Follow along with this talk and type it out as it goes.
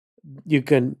you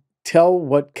can tell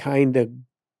what kind of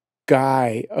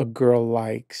guy a girl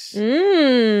likes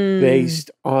based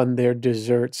on their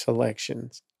dessert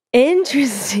selections.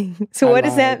 Interesting. So I what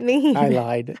does that lied. mean? I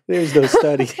lied. There's no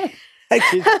study. I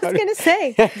was going to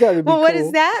say, thought it'd be well, what cool.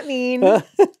 does that mean?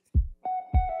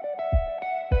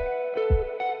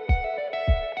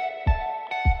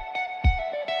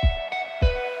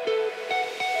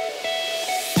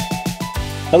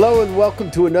 Hello and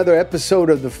welcome to another episode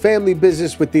of The Family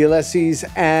Business with the Alessis,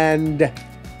 and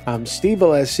I'm Steve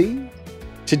Alessi.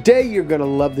 Today you're going to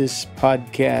love this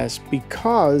podcast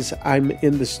because I'm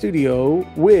in the studio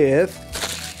with,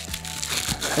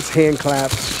 that's hand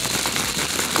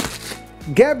claps,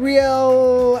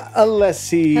 Gabrielle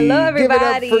Alessi. Hello,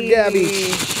 everybody. Give it up for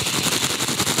Gabby.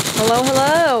 Hello,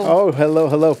 hello. Oh,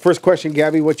 hello. First question,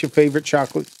 Gabby, what's your favorite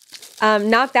chocolate?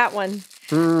 Not that one.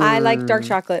 I like dark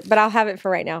chocolate, but I'll have it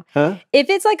for right now. Huh? If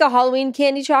it's like a Halloween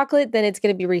candy chocolate, then it's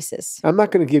going to be Reese's. I'm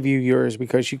not going to give you yours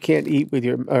because you can't eat with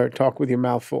or talk with your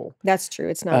mouth full. That's true.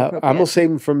 It's not appropriate. I'm going to save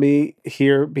them for me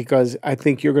here because I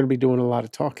think you're going to be doing a lot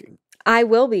of talking. I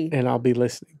will be. And I'll be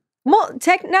listening. Well,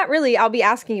 not really. I'll be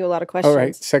asking you a lot of questions. All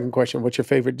right. Second question. What's your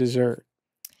favorite dessert?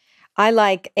 I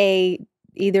like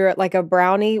either like a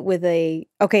brownie with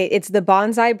it's the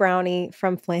bonsai brownie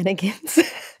from Flanagan's.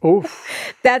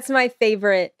 Oof. That's my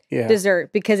favorite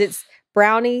dessert because it's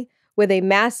brownie with a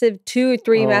massive 2 or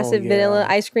 3 massive vanilla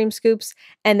ice cream scoops.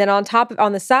 And then on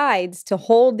the sides to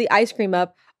hold the ice cream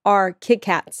up are Kit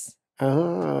Kats.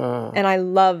 And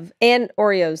and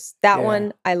Oreos. That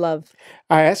one I love.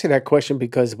 I asked you that question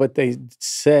because what they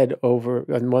said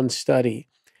over in one study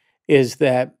is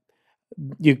that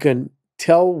you can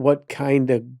tell what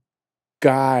kind of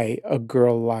guy a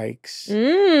girl likes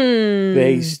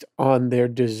based on their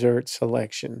dessert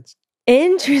selections.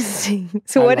 Interesting.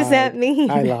 So what does that mean?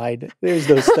 I lied. There's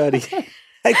no study.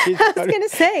 I was going to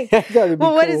say,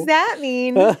 what does that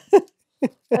mean?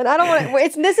 And I don't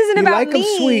want to, this isn't you about like me.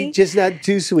 Them sweet, just not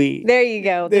too sweet. There you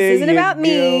go. This isn't about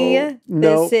me.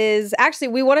 No. This is, actually,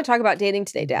 we want to talk about dating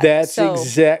today, Dad. That's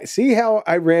exact. See how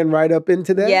I ran right up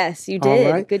into that? Yes, you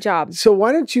did. Right. Good job. So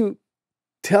why don't you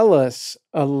tell us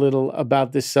a little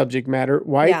about this subject matter,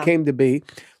 why it came to be,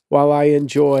 while I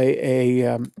enjoy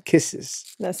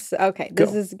kisses. That's okay.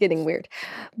 This is getting weird.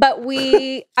 But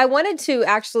I asked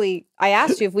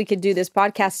you if we could do this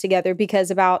podcast together because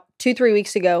about 2-3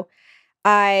 weeks ago,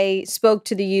 I spoke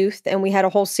to the youth and we had a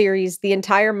whole series. The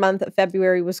entire month of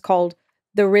February was called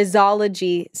the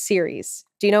Rizology series.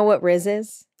 Do you know what Riz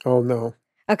is? Oh, no.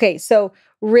 Okay, so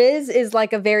Riz is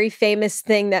like a very famous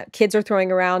thing that kids are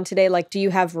throwing around today. Like, do you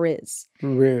have Riz?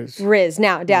 Riz.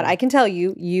 Now, Dad, I can tell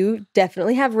you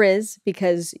definitely have Riz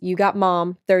because you got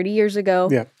Mom 30 years ago.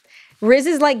 Yeah. Riz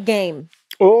is like game.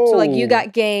 Oh. So like you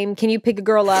got game. Can you pick a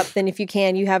girl up? Then if you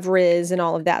can, you have Riz and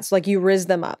all of that. So like you Riz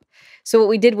them up. So what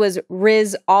we did was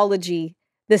Rizology,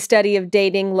 the study of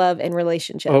dating, love, and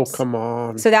relationships. Oh, come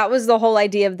on. So that was the whole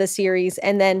idea of the series.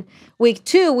 And then week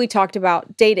 2, we talked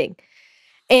about dating.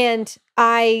 And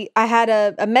I had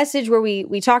a message where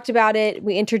we talked about it,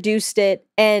 we introduced it,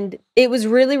 and it was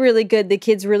really, really good. The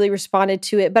kids really responded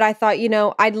to it. But I thought,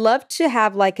 I'd love to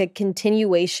have like a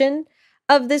continuation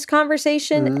of this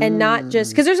conversation and not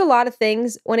just, because there's a lot of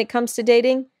things when it comes to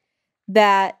dating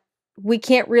that we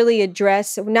can't really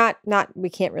address, we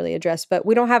can't really address, but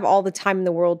we don't have all the time in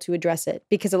the world to address it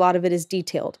because a lot of it is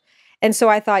detailed. And so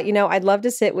I thought, I'd love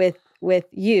to sit with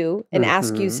you and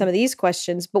ask you some of these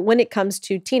questions, but when it comes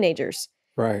to teenagers,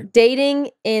 right? Dating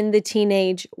in the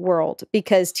teenage world,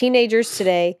 because teenagers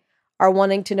today are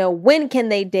wanting to know when can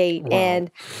they date,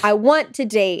 and I want to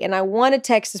date, and I want to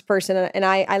text this person, and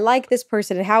I like this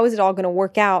person, and how is it all going to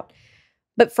work out?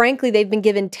 But frankly, they've been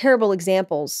given terrible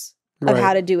examples of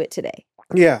how to do it today.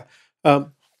 Yeah.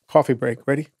 Coffee break.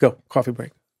 Ready? Go. Coffee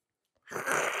break.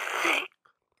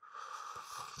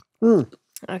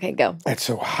 Okay, go. That's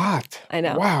so hot. I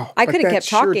know. Wow. I could have kept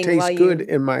talking tastes while you... good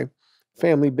in my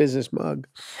family business mug.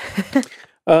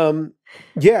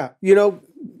 Yeah,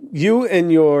 you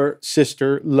and your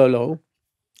sister, Lolo,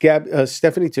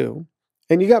 Stephanie too,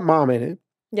 and you got Mom in it.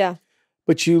 Yeah.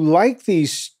 But you like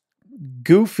these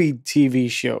goofy TV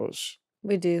shows.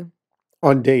 We do.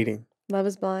 On dating. Love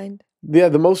is Blind. Yeah,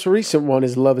 the most recent one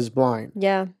is Love is Blind.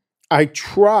 Yeah. I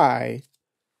try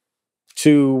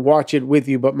to watch it with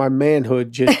you, but my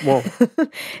manhood just won't.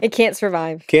 It can't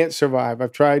survive. Can't survive.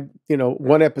 I've tried,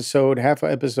 one episode, half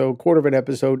an episode, quarter of an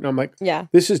episode, and I'm like,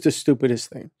 this is the stupidest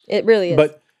thing. It really is.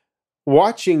 But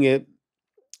watching it,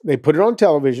 they put it on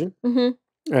television, and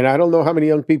I don't know how many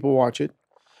young people watch it,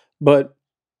 but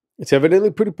it's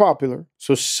evidently pretty popular.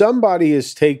 So somebody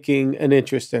is taking an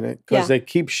interest in it because they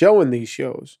keep showing these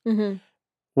shows.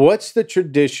 What's the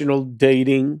traditional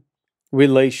dating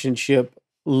relationship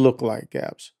look like,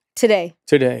 Gabs, Today.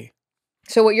 today?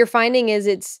 So what you're finding is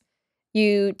it's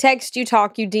you text, you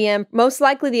talk, you DM. Most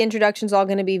likely the introduction's all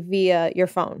going to be via your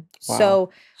phone. Wow.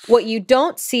 So what you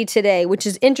don't see today, which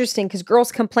is interesting because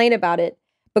girls complain about it,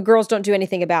 but girls don't do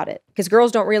anything about it because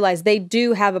girls don't realize they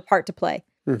do have a part to play.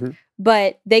 Mm-hmm.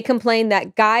 But they complain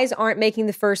that guys aren't making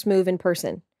the first move in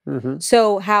person. Mm-hmm.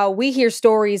 So how we hear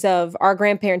stories of our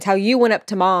grandparents, how you went up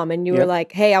to mom and you were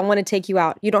like, hey, I want to take you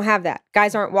out. You don't have that.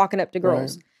 Guys aren't walking up to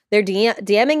girls. Right. They're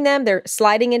DMing them. They're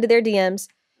sliding into their DMs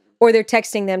or they're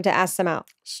texting them to ask them out.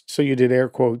 So you did air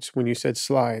quotes when you said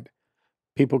slide.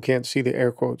 People can't see the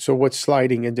air quotes. So what's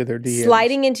sliding into their DMs?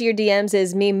 Sliding into your DMs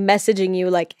is me messaging you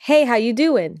like, hey, how you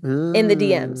doing in the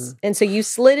DMs. And so you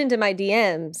slid into my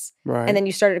DMs and then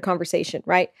you started a conversation,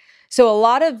 right? So a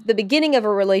lot of the beginning of a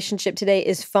relationship today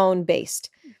is phone based.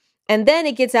 And then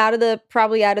it gets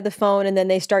probably out of the phone and then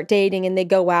they start dating and they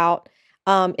go out.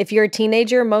 If you're a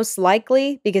teenager, most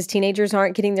likely, because teenagers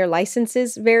aren't getting their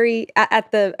licenses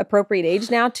at the appropriate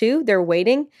age now too, they're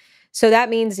waiting. So that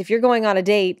means if you're going on a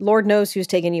date, Lord knows who's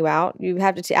taking you out. You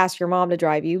have to ask your mom to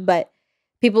drive you, but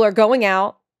people are going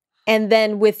out. And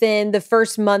then within the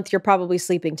first month, you're probably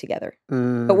sleeping together.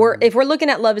 But if we're looking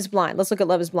at Love is Blind, let's look at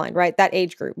Love is Blind, right? That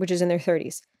age group, which is in their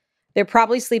 30s. They're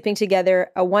probably sleeping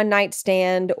together, a one-night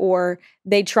stand, or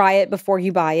they try it before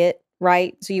you buy it,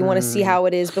 right? So you want to see how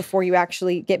it is before you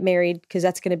actually get married because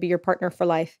that's going to be your partner for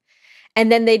life. And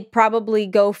then they'd probably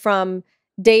go from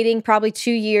dating probably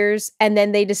 2 years, and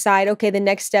then they decide, okay, the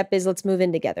next step is let's move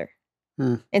in together.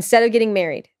 Instead of getting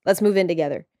married, let's move in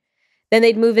together. Then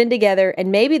they'd move in together,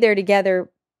 and maybe they're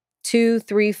together 2,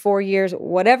 3, 4 years,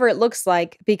 whatever it looks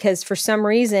like, because for some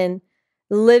reason,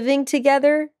 living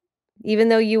together, even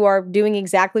though you are doing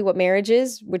exactly what marriage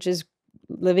is, which is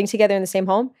living together in the same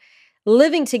home,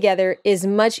 living together is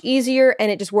much easier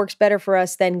and it just works better for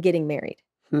us than getting married.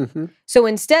 Mm-hmm. So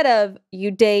instead of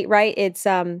you date, right, it's,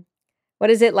 what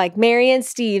is it, like Mary and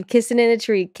Steve kissing in a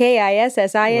tree,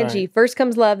 Kissing. Right. First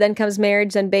comes love, then comes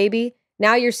marriage, then baby.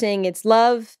 Now you're saying it's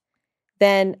love,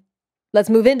 then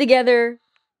let's move in together,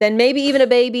 then maybe even a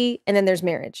baby, and then there's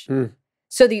marriage.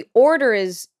 So the order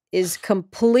is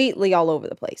completely all over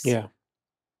the place. Yeah.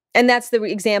 And that's the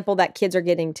example that kids are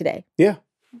getting today. Yeah.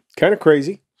 Kind of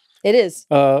crazy. It is.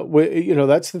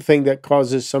 That's the thing that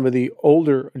causes some of the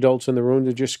older adults in the room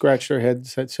to just scratch their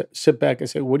heads, sit back and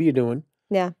say, what are you doing?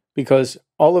 Yeah. Because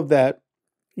all of that,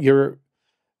 you're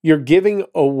giving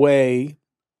away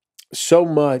so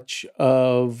much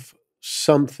of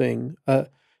something.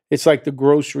 It's like the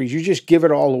groceries. You just give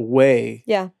it all away.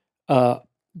 Yeah. And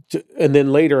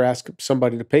then later ask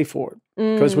somebody to pay for it.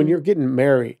 Because when you're getting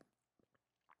married,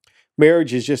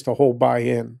 marriage is just a whole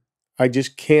buy-in. I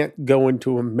just can't go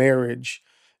into a marriage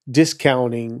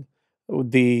discounting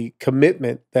the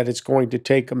commitment that it's going to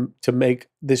take to make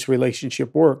this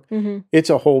relationship work. It's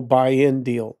a whole buy-in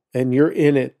deal. And you're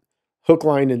in it hook,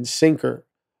 line, and sinker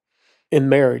in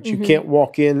marriage. You can't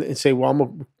walk in and say, well, I'm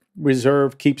going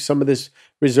to keep some of this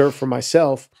reserved for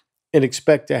myself and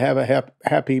expect to have a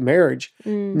happy marriage.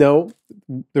 No,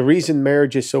 the reason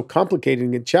marriage is so complicated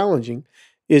and challenging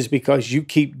is because you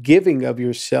keep giving of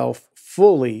yourself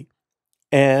fully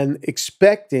and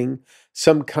expecting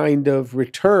some kind of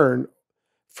return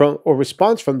from or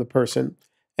response from the person,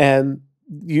 and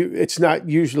it's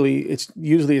usually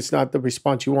not the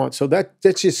response you want. So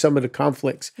that's just some of the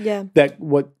conflicts. Yeah. That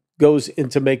what goes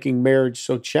into making marriage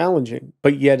so challenging,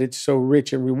 but yet it's so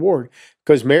rich in reward,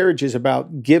 because marriage is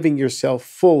about giving yourself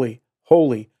fully,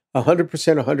 wholly, 100%,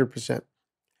 100%.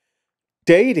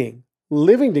 Dating,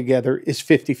 living together is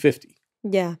 50-50.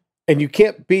 Yeah. And you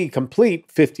can't be complete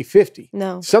 50-50.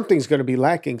 No. Something's going to be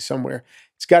lacking somewhere.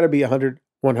 It's got to be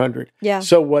 100-100. Yeah.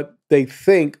 So what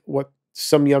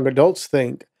some young adults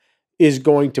think is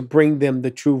going to bring them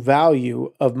the true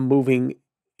value of moving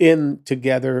in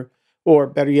together, or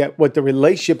better yet, what the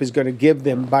relationship is going to give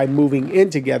them by moving in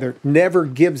together never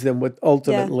gives them what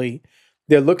ultimately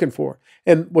they're looking for.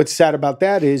 And what's sad about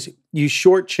that is you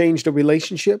shortchange the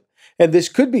relationship. And this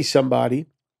could be somebody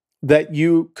that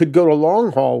you could go to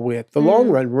long haul with, the long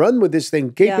run with this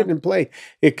thing, keep it in play.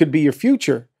 It could be your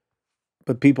future.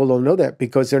 But people don't know that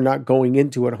because they're not going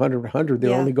into it 100-100.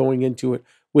 They're only going into it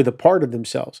with a part of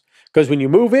themselves. Because when you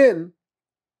move in,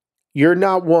 you're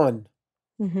not one.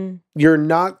 You're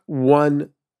not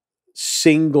one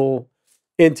single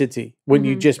entity when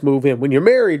you just move in. When you're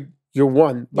married, you're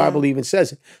one. Bible even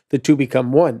says it. The two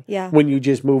become one. Yeah. When you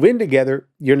just move in together,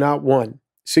 you're not one.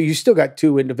 So you still got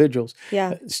two individuals.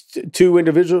 Yeah. Two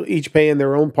individuals, each paying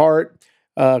their own part,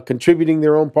 contributing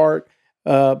their own part,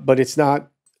 but it's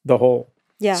not the whole.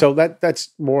 Yeah. So that's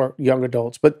more young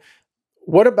adults. But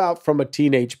what about from a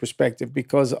teenage perspective?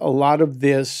 Because a lot of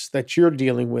this that you're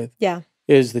dealing with Yeah.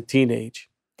 is the teenage.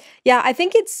 Yeah, I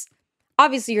think it's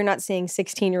obviously you're not seeing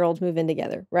 16-year-olds move in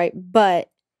together, right?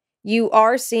 But you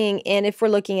are seeing, and if we're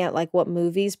looking at like what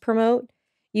movies promote,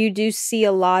 you do see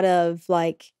a lot of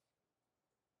like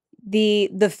the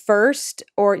first,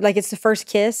 or like it's the first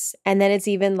kiss, and then it's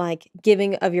even like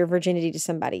giving of your virginity to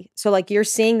somebody. So like you're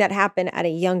seeing that happen at a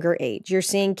younger age. You're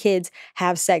seeing kids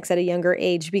have sex at a younger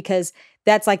age because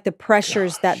that's like the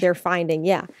pressures that they're finding.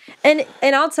 Yeah. And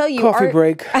I'll tell you, Coffee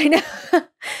break. I know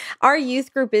our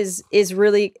youth group is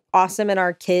really awesome, and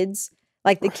our kids,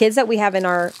 like the kids that we have in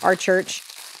our church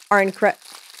are incredible.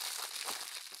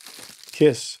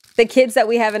 Kiss. The kids that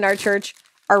we have in our church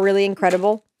are really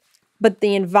incredible. But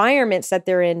the environments that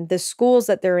they're in, the schools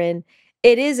that they're in,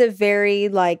 it is a very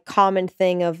like common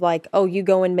thing of like, oh, you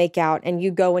go and make out and you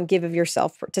go and give of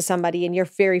yourself to somebody and you're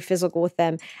very physical with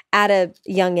them at a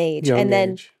young age. And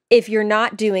then if you're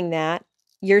not doing that,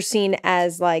 you're seen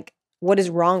as like, what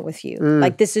is wrong with you?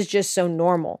 Like, this is just so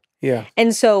normal. Yeah.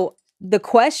 And so the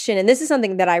question, and this is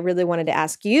something that I really wanted to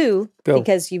ask you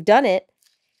because you've done it.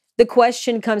 The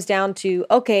question comes down to,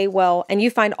 okay, well, and you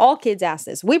find all kids ask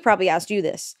this. We probably asked you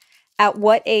this. At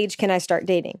what age can I start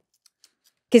dating?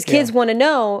 Because kids want to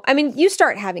know. I mean, you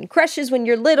start having crushes when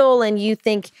you're little and you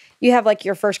think you have like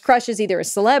your first crush is either a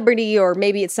celebrity or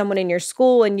maybe it's someone in your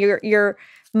school, and your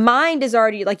mind is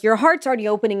already like your heart's already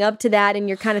opening up to that and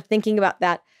you're kind of thinking about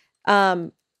that.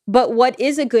 But what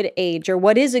is a good age or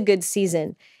what is a good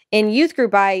season? In youth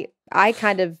group, I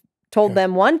kind of told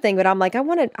them one thing, but I'm like, I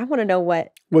want to know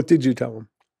what. What did you tell them?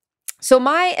 So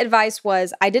my advice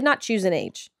was I did not choose an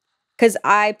age. Because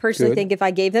I personally think if I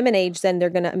gave them an age, then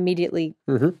they're going to immediately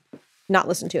not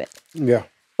listen to it. Yeah.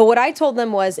 But what I told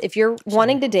them was, if you're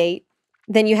wanting to date,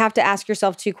 then you have to ask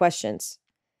yourself 2 questions.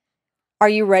 Are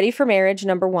you ready for marriage?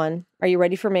 Number 1, are you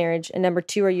ready for marriage? And number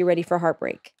 2, are you ready for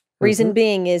heartbreak? Reason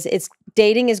being is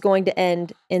dating is going to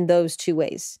end in those 2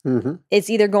 ways.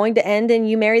 It's either going to end and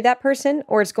you marry that person,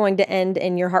 or it's going to end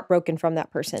and you're heartbroken from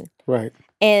that person. Right.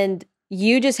 And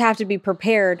you just have to be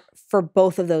prepared for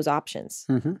both of those options.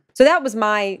 So that was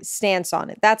my stance on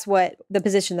it. That's what the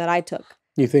position that I took.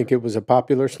 You think it was a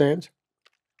popular stance?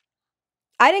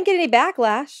 I didn't get any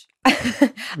backlash.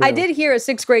 I did hear a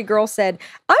 6th grade girl said,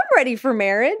 I'm ready for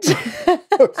marriage. A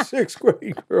 6th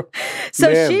grade girl.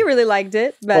 So she really liked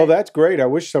it. But oh, that's great. I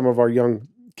wish some of our young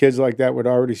kids like that would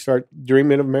already start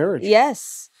dreaming of marriage.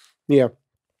 Yes. Yeah.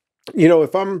 You know,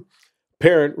 if I'm a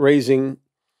parent raising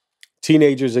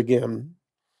teenagers again,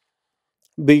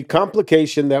 the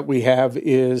complication that we have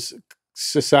is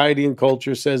society and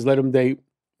culture says let them date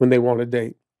when they want to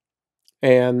date.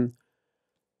 And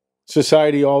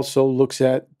society also looks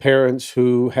at parents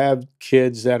who have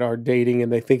kids that are dating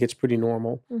and they think it's pretty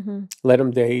normal. Let them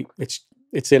date.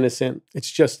 It's innocent. It's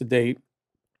just a date.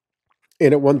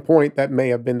 And at one point that may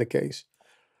have been the case.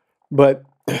 But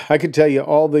I can tell you,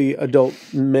 all the adult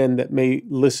men that may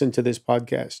listen to this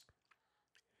podcast,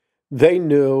 they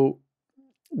knew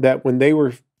that when they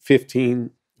were 14,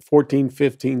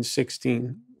 15,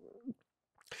 16,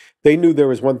 they knew there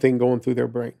was one thing going through their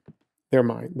brain, their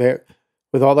mind.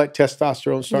 With all that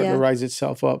testosterone starting to rise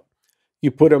itself up,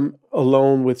 you put them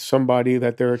alone with somebody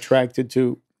that they're attracted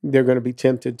to, they're going to be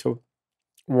tempted to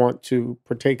want to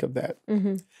partake of that.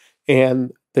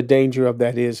 And the danger of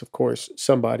that is, of course,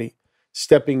 somebody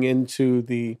stepping into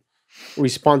the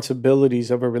responsibilities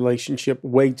of a relationship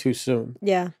way too soon.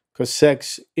 Yeah. Because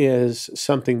sex is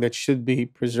something that should be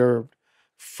preserved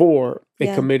for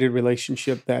a committed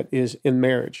relationship that is in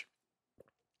marriage.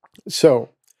 So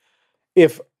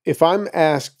if I'm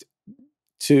asked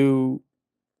to,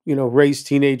 raise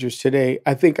teenagers today,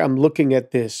 I think I'm looking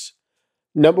at this.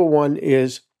 Number 1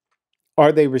 is,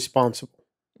 are they responsible?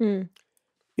 Because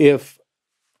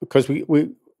we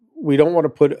don't want to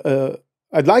put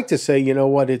I'd like to say,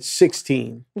 it's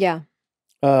 16. Yeah.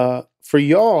 For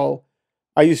y'all,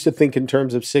 I used to think in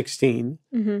terms of 16.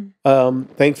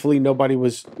 Thankfully, nobody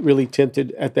was really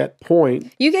tempted at that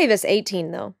point. You gave us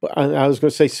 18, though. I was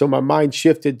going to say, so my mind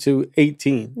shifted to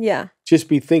 18. Yeah. Just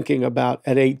be thinking about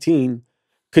at 18,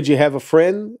 could you have a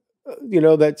friend,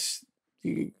 that's,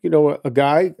 a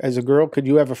guy as a girl? Could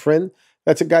you have a friend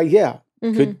that's a guy? Yeah.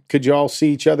 Could you all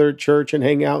see each other at church and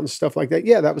hang out and stuff like that?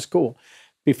 Yeah, that was cool.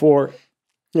 Before,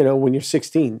 when you're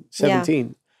 16,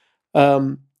 17.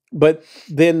 But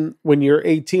then when you're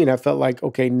 18, I felt like,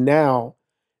 okay, now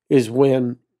is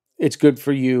when it's good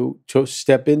for you to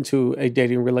step into a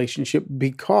dating relationship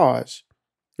because,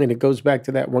 and it goes back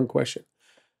to that one question,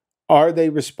 are they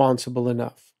responsible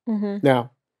enough?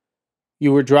 Now,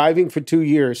 You were driving for 2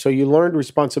 years, so you learned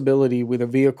responsibility with a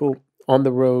vehicle on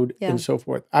the road Yeah. and so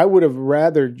forth. I would have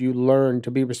rather you learn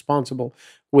to be responsible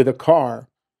with a car,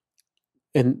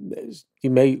 and you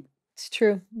may It's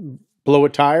true. blow a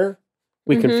tire.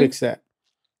 We can Mhm. fix that.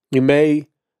 You may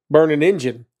burn an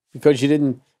engine because you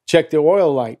didn't check the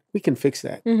oil light. We can fix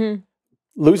that. Mhm.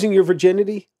 Losing your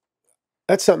virginity,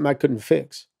 that's something I couldn't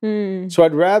fix. Mm. So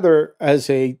I'd rather, as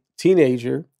a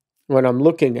teenager, when I'm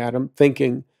looking at them,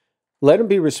 thinking, let them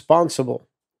be responsible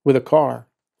with a car.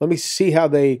 Let me see how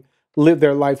they live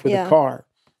their life with a Yeah. car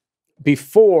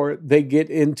before they get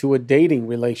into a dating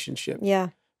relationship. Yeah.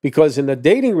 Because in a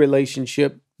dating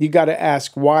relationship, you got to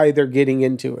ask why they're getting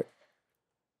into it.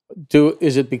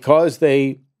 Is it because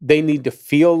they need to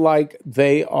feel like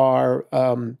they are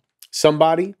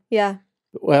somebody? Yeah.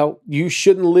 Well, you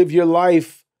shouldn't live your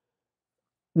life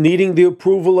needing the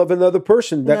approval of another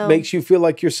person that No. makes you feel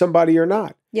like you're somebody or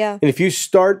not. Yeah. And if you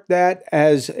start that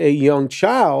as a young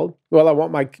child, well, I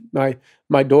want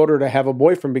my daughter to have a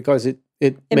boyfriend because it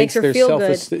makes her their feel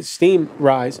good. self-esteem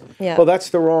rise. Yeah. Well, that's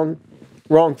the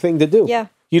wrong thing to do. Yeah.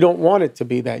 You don't want it to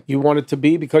be that. You want it to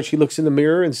be because she looks in the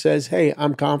mirror and says, "Hey,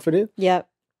 I'm confident. Yep.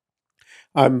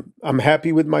 I'm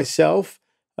happy with myself.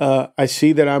 I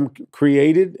see that I'm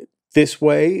created this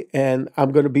way, and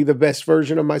I'm going to be the best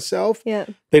version of myself." Yeah.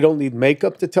 They don't need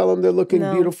makeup to tell them they're looking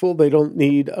No. beautiful. They don't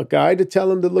need a guy to tell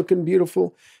them they're looking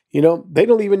beautiful. They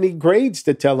don't even need grades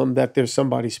to tell them that they're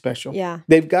somebody special. Yeah.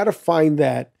 They've got to find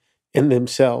that in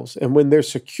themselves. And when they're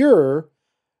secure,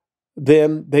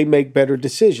 then they make better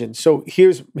decisions. So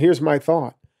here's my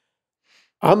thought.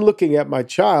 I'm looking at my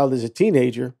child as a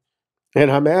teenager,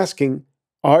 and I'm asking,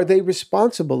 are they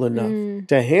responsible enough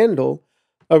to handle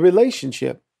a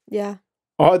relationship? Yeah.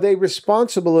 Are they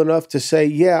responsible enough to say,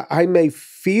 yeah, I may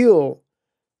feel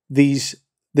this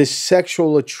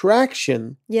sexual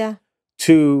attraction Yeah.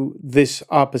 to this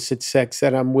opposite sex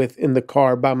that I'm with in the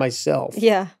car by myself,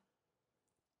 Yeah.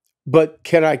 but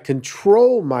can I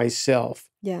control myself?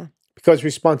 Yeah. Because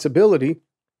responsibility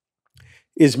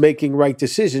is making right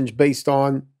decisions based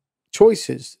on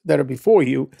choices that are before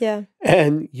you. Yeah.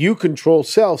 And you control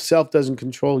self. Self doesn't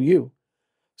control you.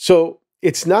 So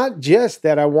it's not just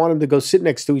that I want them to go sit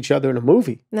next to each other in a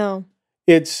movie. No.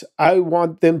 It's I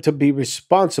want them to be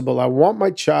responsible. I want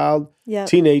my child, Yeah.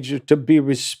 teenager, to be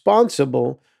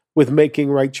responsible with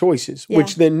making right choices, Yeah.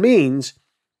 which then means,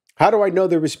 how do I know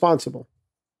they're responsible?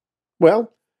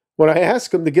 Well, when I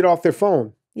ask them to get off their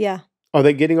phone, Yeah. are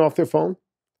they getting off their phone?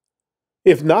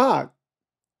 If not,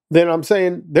 then I'm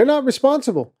saying they're not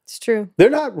responsible. It's true. They're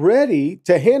not ready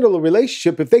to handle a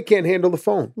relationship if they can't handle the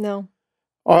phone. No.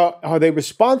 Are they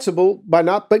responsible by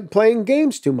not playing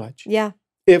games too much? Yeah.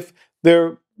 If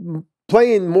they're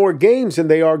playing more games than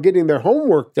they are getting their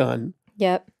homework done,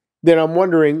 Yep. then I'm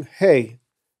wondering, hey,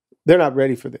 they're not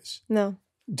ready for this. No.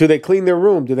 Do they clean their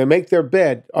room? Do they make their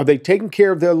bed? Are they taking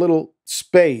care of their little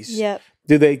space? Yep.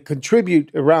 Do they contribute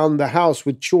around the house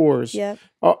with chores? Yep.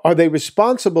 Are they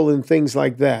responsible in things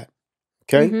like that?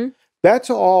 Okay. Mhm. That's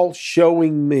all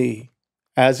showing me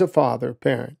as a father,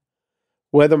 parent,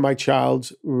 whether my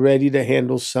child's ready to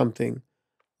handle something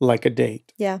like a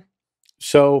date. Yeah.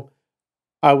 So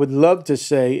I would love to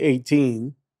say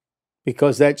 18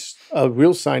 because that's a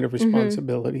real sign of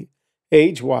responsibility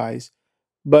age-wise,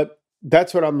 but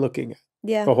that's what I'm looking at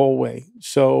Yeah. the whole way.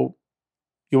 So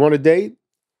you want to date?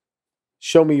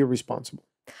 Show me you're responsible.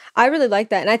 I really like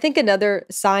that. And I think another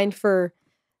sign for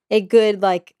a good,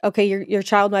 like, okay, your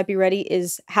child might be ready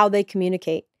is how they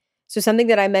communicate. So something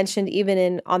that I mentioned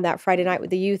even on that Friday night with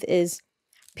the youth is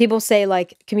people say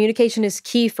like communication is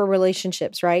key for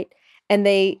relationships, right? And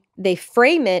they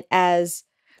frame it as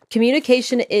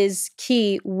communication is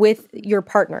key with your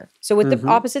partner. So with the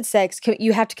opposite sex,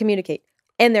 you have to communicate.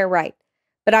 And they're right.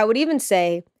 But I would even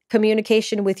say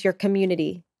communication with your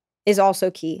community is also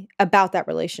key about that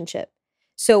relationship.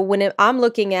 So when I'm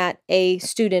looking at a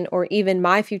student or even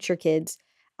my future kids,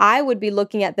 I would be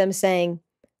looking at them saying,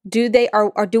 do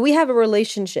we have a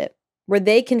relationship where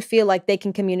they can feel like they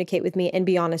can communicate with me and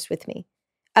be honest with me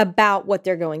about what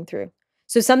they're going through?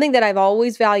 So something that I've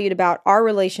always valued about our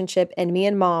relationship and me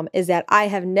and mom is that I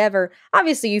have never,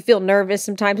 obviously you feel nervous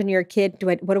sometimes when you're a kid.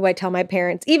 What do I tell my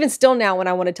parents? Even still now when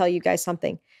I want to tell you guys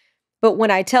something. But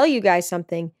when I tell you guys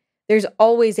something, there's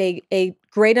always a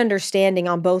great understanding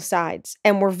on both sides.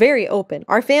 And we're very open.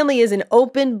 Our family is an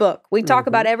open book. We talk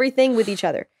about everything with each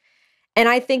other. And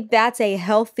I think that's a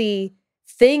healthy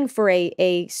thing for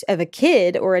a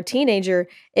kid or a teenager.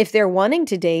 If they're wanting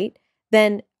to date,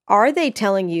 then are they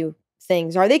telling you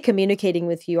things? Are they communicating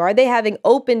with you? Are they having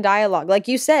open dialogue? Like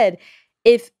you said,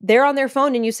 if they're on their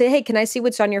phone and you say, hey, can I see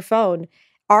what's on your phone?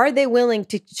 Are they willing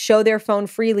to show their phone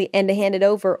freely and to hand it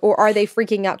over, or are they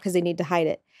freaking out because they need to hide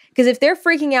it? Because if they're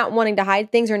freaking out wanting to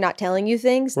hide things or not telling you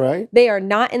things, Right. they are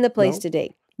not in the place to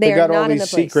date. They are got not all in the these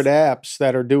place. secret apps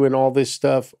that are doing all this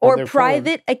stuff on Or their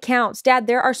private accounts. Dad,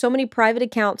 there are so many private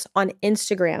accounts on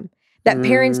Instagram that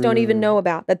parents don't even know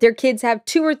about, that their kids have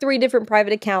 2 or 3 different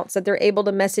private accounts that they're able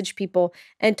to message people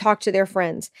and talk to their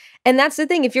friends. And that's the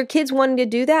thing. If your kid's wanting to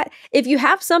do that, if you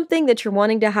have something that you're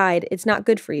wanting to hide, it's not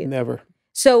good for you. Never.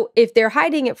 So if they're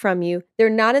hiding it from you, they're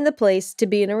not in the place to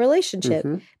be in a relationship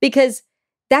because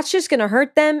that's just going to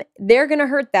hurt them. They're going to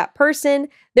hurt that person.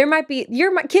 Your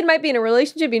kid might be in a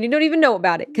relationship and you don't even know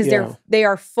about it because they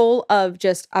are full of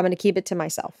just, I'm going to keep it to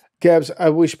myself. Gabs, I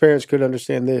wish parents could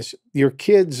understand this. Your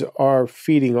kids are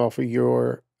feeding off of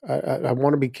your, I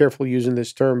want to be careful using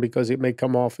this term because it may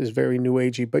come off as very new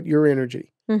agey, but your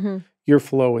energy, your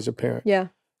flow as a parent. Yeah.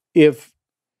 If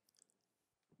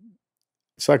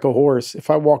it's like a horse, if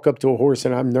I walk up to a horse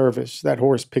and I'm nervous, that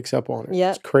horse picks up on it.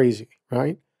 Yep. It's crazy,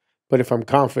 right? But if I'm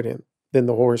confident, then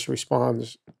the horse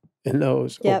responds and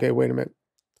knows, okay, wait a minute.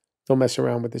 Don't mess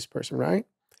around with this person, right?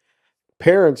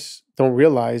 Parents don't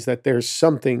realize that there's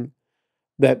something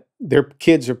that their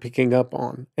kids are picking up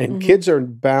on. And kids are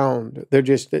bound. They're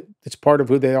just, it's part of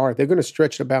who they are. They're going to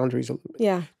stretch the boundaries a little bit.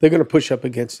 Yeah. They're going to push up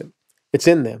against them. It's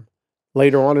in them.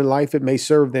 Later on in life, it may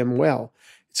serve them well.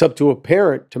 It's up to a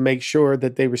parent to make sure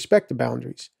that they respect the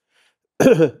boundaries.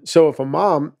 So if a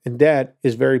mom and dad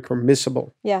is very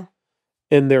permissible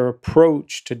in their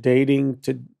approach to dating,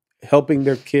 to helping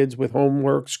their kids with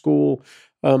homework, school,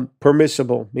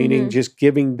 permissible, meaning just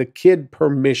giving the kid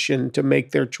permission to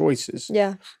make their choices.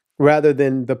 Yeah. Rather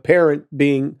than the parent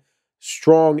being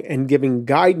strong and giving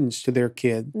guidance to their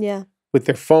kid with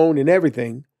their phone and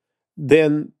everything,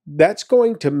 then that's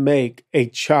going to make a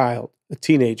child, a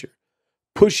teenager,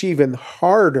 push even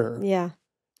harder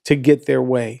to get their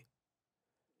way.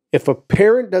 If a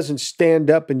parent doesn't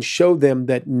stand up and show them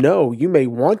that, no, you may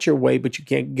want your way, but you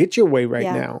can't get your way right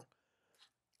now,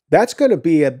 that's going to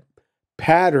be a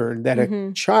pattern that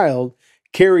a child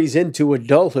carries into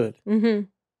adulthood. And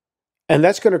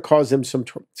that's going to cause them some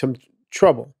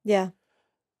trouble. Yeah.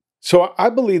 So I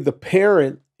believe the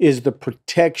parent is the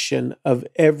protection of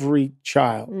every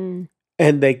child.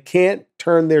 And they can't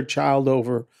turn their child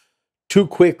over too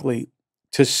quickly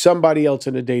to somebody else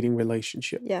in a dating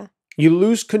relationship. Yeah. You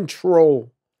lose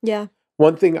control. Yeah.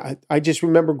 One thing I just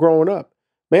remember growing up,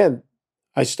 man,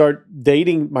 I start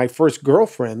dating my first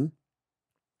girlfriend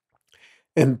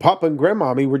and Papa and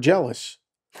Grandmommy were jealous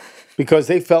because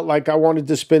they felt like I wanted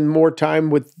to spend more time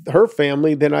with her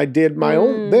family than I did my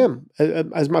them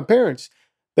as my parents.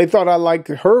 They thought I liked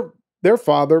their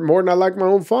father more than I liked my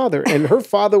own father. And her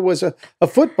father was a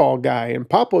football guy and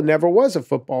Papa never was a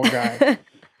football guy.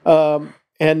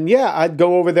 And I'd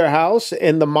go over their house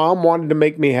and the mom wanted to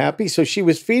make me happy. So she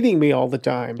was feeding me all the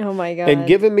time. Oh my God. And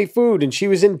giving me food. And she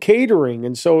was in catering.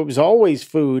 And so it was always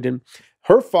food. And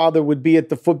her father would be at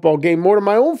the football game more than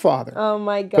my own father. Oh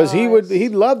my God. Because he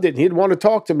loved it. He'd want to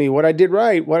talk to me, what I did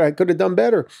right, what I could have done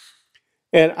better.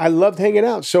 And I loved hanging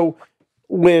out. So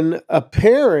when a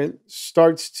parent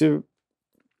starts to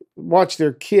watch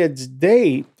their kids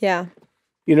date, the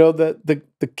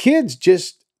kids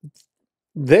just,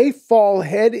 they fall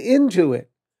head into it.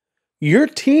 Your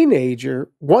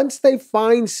teenager, once they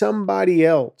find somebody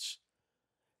else,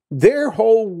 their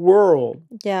whole world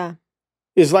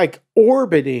is like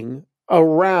orbiting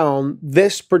around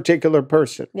this particular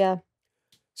person. Yeah.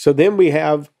 So then we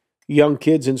have young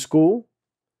kids in school.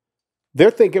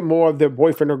 They're thinking more of their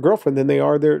boyfriend or girlfriend than they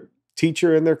are their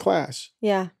teacher in their class.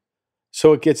 Yeah.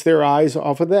 So it gets their eyes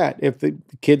off of that. If the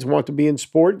kids want to be in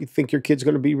sport, you think your kid's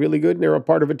going to be really good and they're a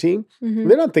part of a team.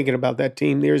 They're not thinking about that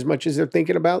team near as much as they're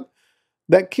thinking about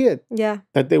that kid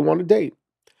that they want to date.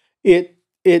 It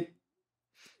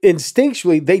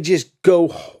instinctually, they just go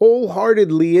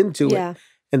wholeheartedly into it.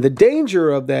 And the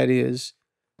danger of that is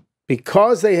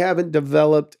because they haven't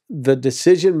developed the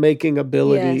decision-making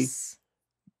ability,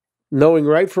 knowing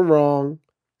right from wrong,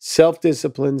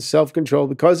 self-discipline, self-control,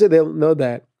 because they don't know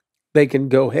that, they can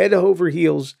go head over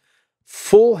heels,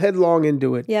 full headlong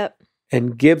into it,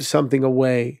 and give something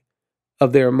away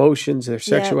of their emotions, their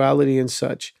sexuality and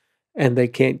such, and they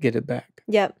can't get it back.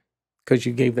 Because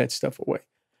you gave that stuff away.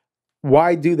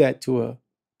 Why do that to a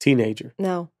teenager?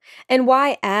 No. And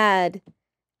why add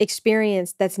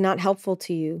experience that's not helpful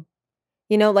to you?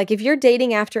 You know, like if you're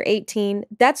dating after 18,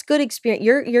 that's good experience.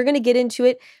 You're going to get into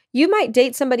it. You might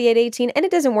date somebody at 18 and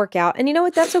it doesn't work out. And you know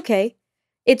what? That's okay.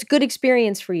 It's good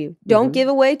experience for you. Don't give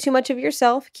away too much of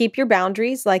yourself. Keep your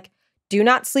boundaries. Like, do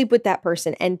not sleep with that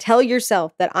person and tell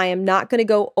yourself that I am not going to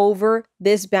go over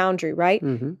this boundary, right?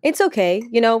 Mm-hmm. It's okay.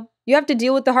 You have to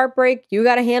deal with the heartbreak. You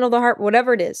got to handle the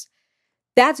whatever it is.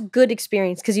 That's good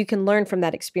experience because you can learn from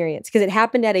that experience because it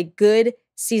happened at a good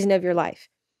season of your life.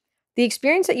 The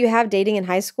experience that you have dating in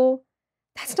high school,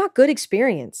 that's not good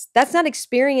experience. That's not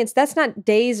experience. That's not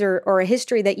days or a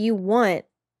history that you want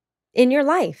in your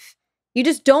life. You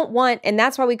just don't want, and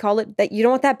that's why we call it that you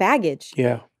don't want that baggage.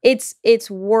 Yeah. It's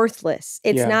worthless.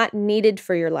 It's not needed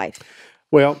for your life.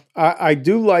 Well, I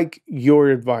do like your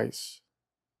advice.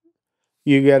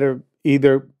 You got to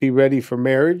either be ready for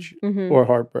marriage or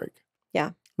heartbreak.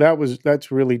 Yeah.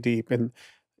 That's really deep. And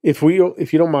if you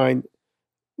don't mind,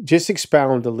 just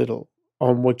expound a little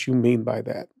on what you mean by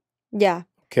that. Yeah.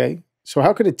 Okay. So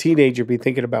how could a teenager be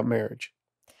thinking about marriage?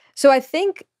 So I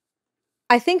think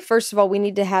first of all, we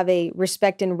need to have a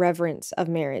respect and reverence of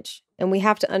marriage. And we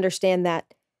have to understand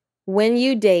that when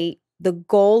you date, the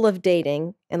goal of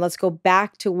dating, and let's go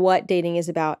back to what dating is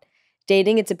about.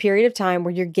 Dating, it's a period of time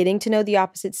where you're getting to know the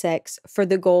opposite sex for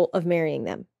the goal of marrying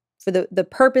them, for the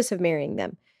purpose of marrying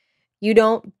them. You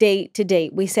don't date to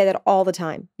date. We say that all the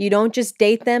time. You don't just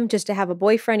date them just to have a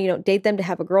boyfriend. You don't date them to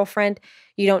have a girlfriend.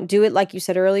 You don't do it, like you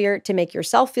said earlier, to make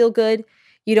yourself feel good.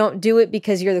 You don't do it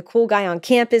because you're the cool guy on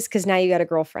campus because now you got a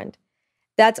girlfriend.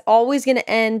 That's always going to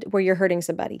end where you're hurting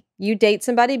somebody. You date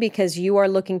somebody because you are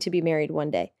looking to be married one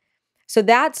day. So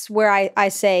that's where I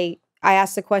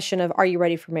ask the question of, are you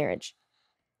ready for marriage?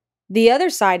 The other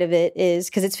side of it is,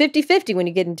 because it's 50-50 when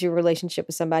you get into a relationship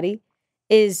with somebody,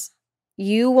 is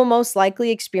you will most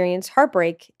likely experience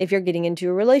heartbreak if you're getting into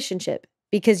a relationship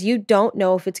because you don't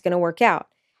know if it's going to work out.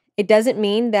 It doesn't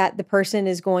mean that the person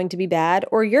is going to be bad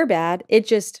or you're bad. It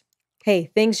just,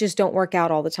 hey, things just don't work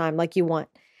out all the time like you want.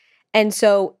 And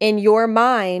so in your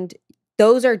mind,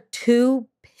 those are two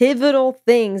pivotal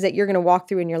things that you're going to walk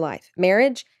through in your life,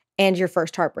 marriage and your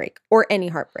first heartbreak or any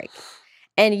heartbreak.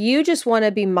 And you just want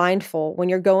to be mindful when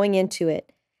you're going into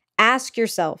it. Ask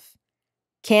yourself,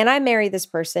 can I marry this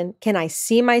person? Can I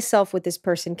see myself with this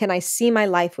person? Can I see my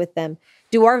life with them?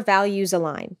 Do our values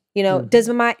align? Does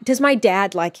my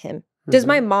dad like him? Does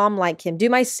my mom like him? Do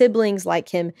my siblings like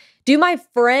him? Do my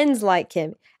friends like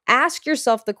him? Ask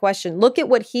yourself the question. Look at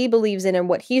what he believes in and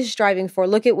what he's striving for.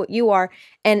 Look at what you are.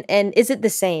 And is it the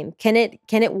same? Can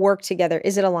it work together?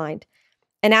 Is it aligned?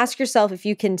 And ask yourself if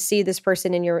you can see this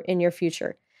person in your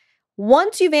future.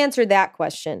 Once you've answered that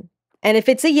question, and if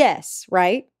it's a yes,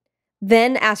 right?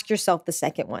 Then ask yourself the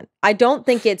second one. I don't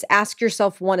think it's ask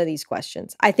yourself one of these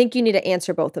questions. I think you need to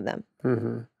answer both of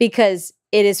them because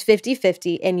it is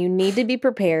 50-50 and you need to be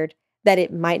prepared that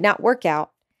it might not work out.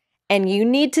 And you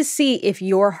need to see if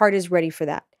your heart is ready for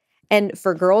that. And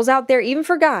for girls out there, even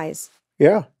for guys,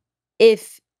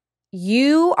 if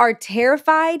you are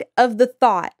terrified of the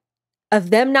thought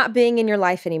of them not being in your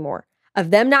life anymore,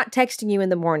 of them not texting you in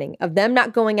the morning, of them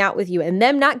not going out with you, and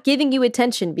them not giving you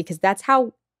attention, because that's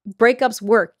how breakups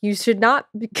work. You should not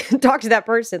talk to that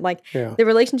person. The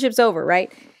relationship's over,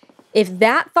 right? If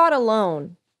that thought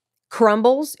alone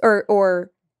crumbles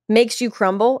or makes you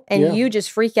crumble and you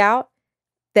just freak out,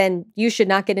 then you should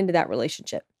not get into that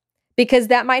relationship because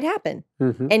that might happen.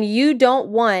 And you don't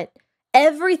want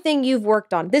everything you've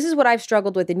worked on. This is what I've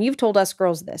struggled with. And you've told us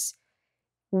girls this.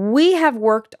 We have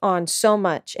worked on so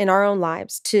much in our own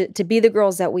lives to be the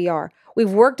girls that we are.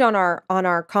 We've worked on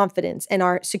our confidence and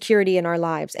our security in our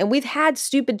lives. And we've had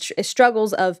stupid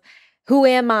struggles of who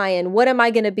am I and what am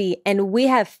I going to be? And we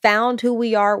have found who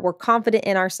we are. We're confident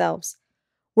in ourselves.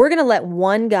 We're going to let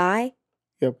one guy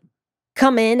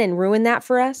come in and ruin that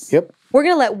for us. We're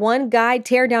going to let one guy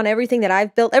tear down everything that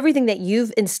I've built, everything that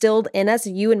you've instilled in us,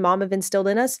 you and mom have instilled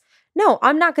in us. No,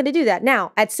 I'm not going to do that.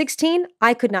 Now, at 16,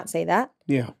 I could not say that.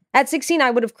 At 16, I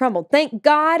would have crumbled. Thank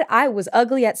God I was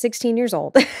ugly at 16 years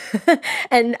old.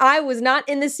 And I was not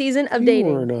in the season of dating.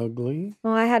 You weren't ugly.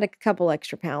 Well, I had a couple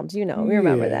extra pounds. We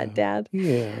remember that, Dad.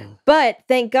 Yeah. But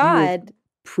thank God.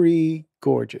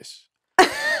 Pre-gorgeous.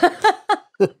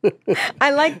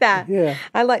 I like that.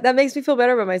 That makes me feel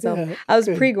better about myself. I was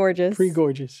pre-gorgeous.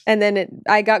 Pre-gorgeous. And then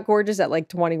I got gorgeous at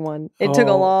 21. It took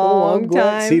a long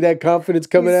time. See that confidence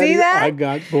coming out of you? That? I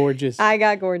got gorgeous.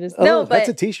 No, but that's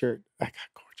a t-shirt. I got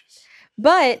gorgeous.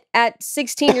 But at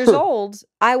 16 years old,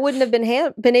 I wouldn't have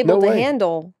been able to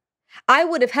handle. I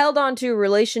would have held on to a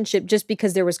relationship just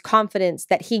because there was confidence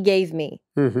that he gave me.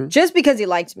 Just because he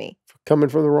liked me. Coming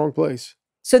from the wrong place.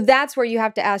 So that's where you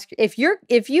have to ask, if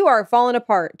you are falling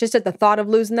apart just at the thought of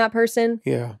losing that person,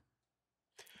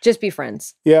 just be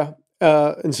friends.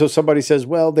 And so somebody says,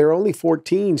 well, they're only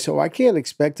 14, so I can't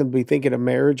expect them to be thinking of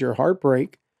marriage or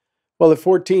heartbreak. Well, at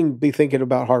 14, be thinking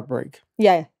about heartbreak.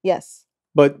 Yes.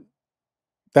 But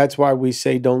that's why we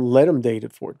say don't let them date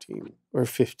at 14 or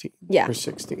 15 or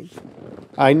 16.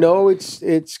 I know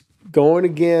it's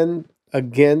going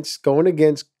against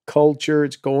culture.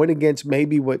 It's going against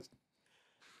maybe what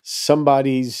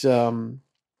somebody's upbringing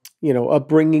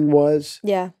was.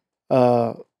 Yeah.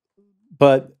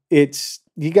 But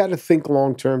you got to think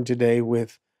long term today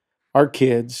with our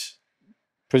kids,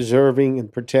 preserving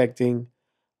and protecting,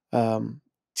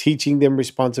 teaching them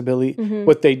responsibility. Mm-hmm.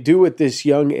 What they do at this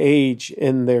young age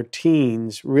in their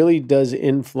teens really does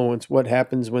influence what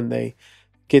happens when they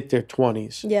get their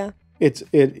 20s. Yeah. It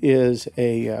is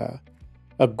a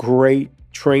great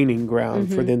training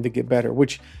ground for them to get better,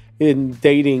 which in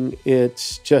dating,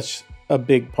 it's just a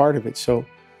big part of it. So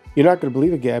you're not going to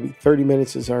believe it, Gabby. 30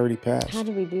 minutes has already passed. How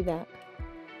do we do that?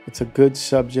 It's a good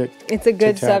subject. It's a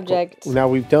good subject. Now,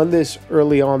 we've done this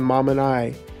early on, Mom and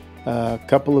I. A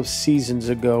couple of seasons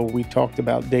ago, we talked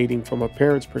about dating from a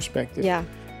parent's perspective. Yeah.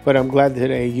 But I'm glad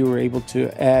today you were able to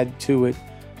add to it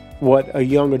what a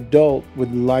young adult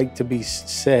would like to be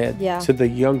said to the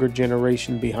younger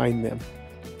generation behind them.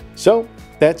 So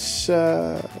that's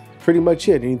pretty much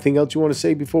it. Anything else you want to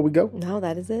say before we go? No,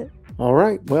 that is it. All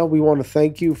right. Well, we want to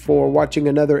thank you for watching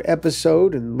another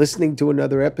episode and listening to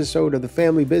another episode of The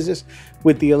Family Business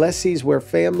with the Alessis, where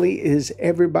family is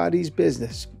everybody's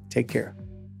business. Take care.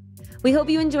 We hope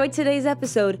you enjoyed today's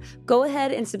episode. Go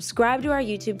ahead and subscribe to our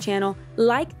YouTube channel,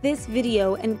 like this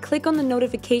video, and click on the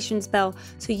notifications bell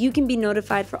so you can be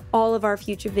notified for all of our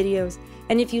future videos.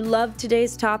 And if you loved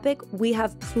today's topic, we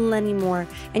have plenty more.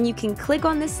 And you can click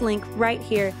on this link right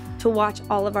here to watch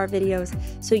all of our videos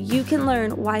so you can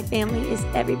learn why family is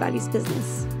everybody's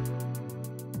business.